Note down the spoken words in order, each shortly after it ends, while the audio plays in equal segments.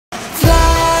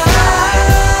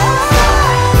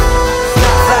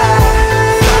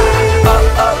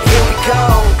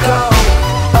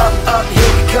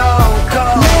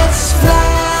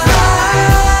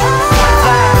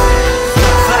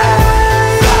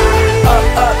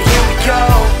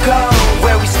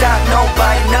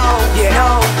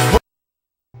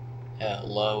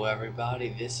everybody,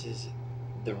 this is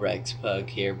TheRexPug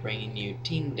here, bringing you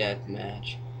Team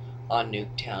Deathmatch on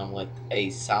Nuketown with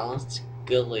a silenced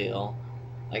Galil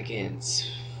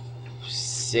against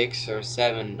 6 or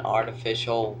 7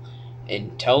 artificial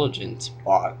intelligence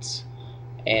bots.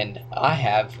 And I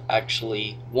have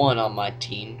actually one on my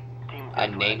team. I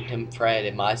named him Fred.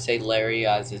 It might say Larry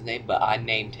as his name, but I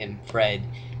named him Fred.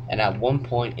 And at one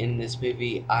point in this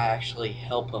movie, I actually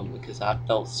helped him because I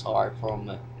felt sorry for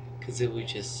him, because it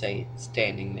was just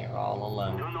standing there all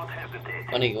alone.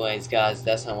 But anyways, guys,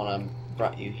 that's not what I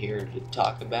brought you here to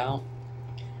talk about.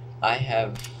 I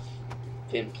have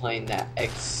been playing that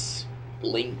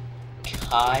Xlink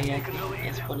Kai, I think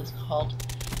that's what it's called.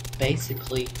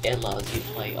 Basically, it allows you to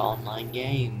play online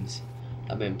games.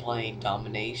 I've been playing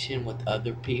domination with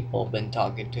other people, been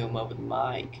talking to them over the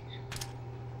mic.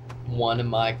 One of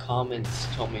my comments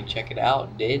told me to check it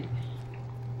out, did,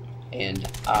 and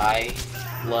I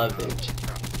love it.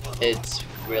 It's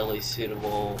really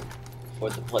suitable for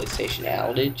the PlayStation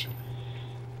outage.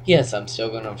 Yes, I'm still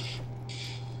gonna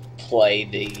play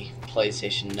the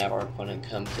PlayStation Network when it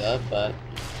comes up, but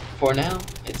for now,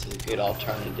 it's a good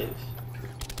alternative.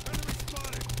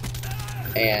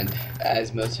 And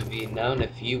as most of you know,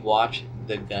 if you watch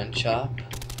the Gun Shop,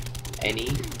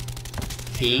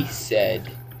 he said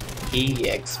he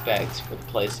expects for the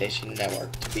PlayStation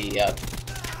Network to be up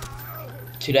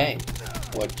today,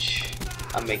 which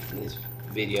I'm making this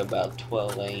video about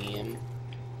 12 a.m.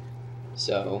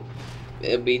 So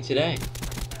it'll be today,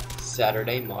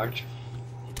 Saturday,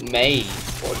 May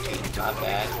 14th, my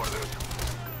bad.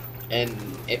 And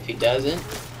if it doesn't,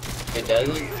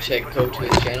 go to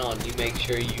his channel and you make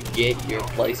sure you get your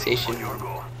PlayStation,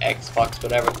 Xbox,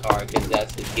 whatever card, because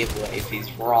that's his giveaway if he's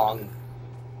wrong.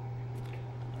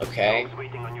 Okay,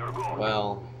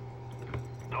 well,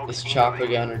 this chopper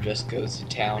gunner just goes to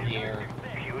town here.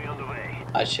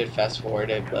 I should fast forward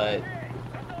it, but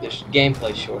this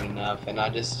gameplay's short enough, and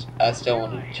I still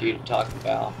wanted you to talk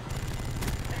about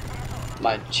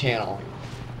my channel.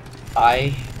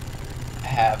 I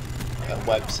have a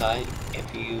website.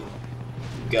 If you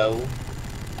go,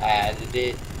 I added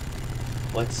it.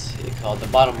 What's it called? The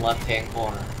bottom left hand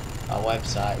corner. A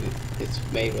website. It's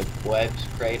made with Web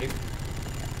Creator.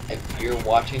 If you're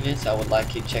watching this, I would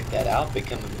like you to check that out.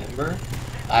 Become a member.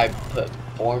 I put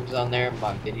forms on there.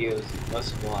 My videos,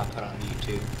 most of them I put on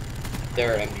YouTube.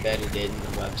 They're embedded in the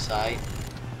website.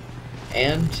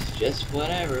 And just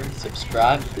whatever.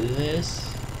 Subscribe to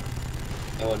this.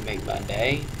 It would make my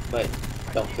day, but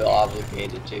don't feel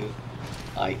obligated to.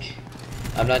 Like,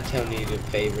 I'm not telling you to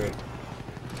favorite.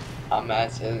 I'm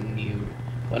asking you,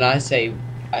 when I say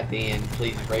at the end,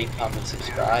 please rate, comment,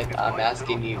 subscribe, I'm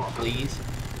asking you please,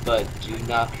 but do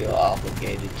not feel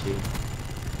obligated to.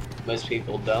 Most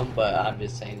people don't, but I'm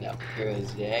just saying that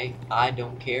because today, I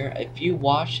don't care. If you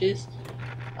watch this,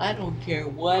 I don't care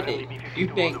what you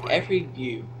think. Every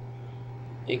view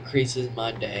increases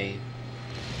my day.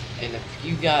 And if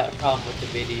you got a problem with the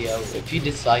video, if you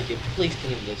dislike it, please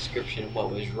put in the description what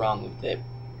was wrong with it.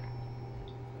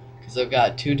 Because I've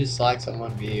got 2 dislikes on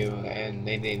one view and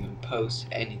they didn't even post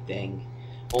anything.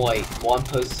 Oh wait, one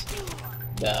post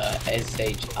the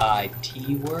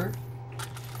SHIT word,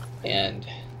 and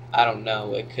I don't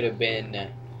know, it could have been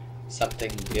something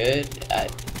good.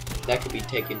 That could be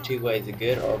taken 2 ways, a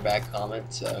good or a bad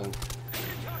comment. So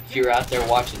if you're out there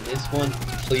watching this one,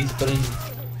 please put in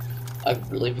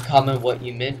leave a comment what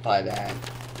you meant by that.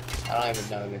 I don't even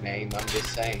know the name, I'm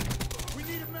just saying.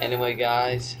 Anyway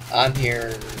guys, I'm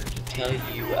here to tell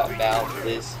you about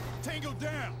this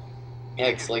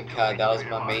Xlink Kai. That was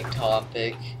my main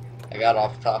topic. I got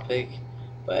off topic.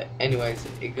 But anyways,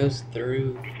 it goes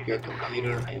through your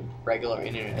computer and regular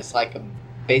internet. It's like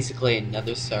basically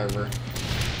another server.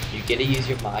 You get to use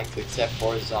your mic except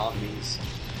for zombies,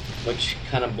 which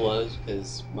kind of blows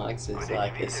because mics is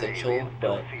like essential,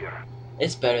 but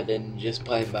it's better than just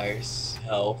playing by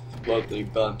yourself, locally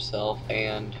by himself,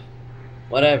 and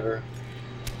whatever.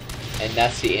 And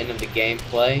that's the end of the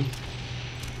gameplay.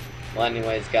 Well,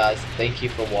 anyways, guys, thank you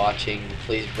for watching.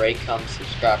 Please rate, comment,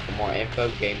 subscribe for more info,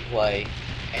 gameplay,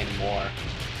 and more.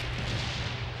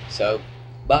 So,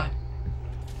 bye.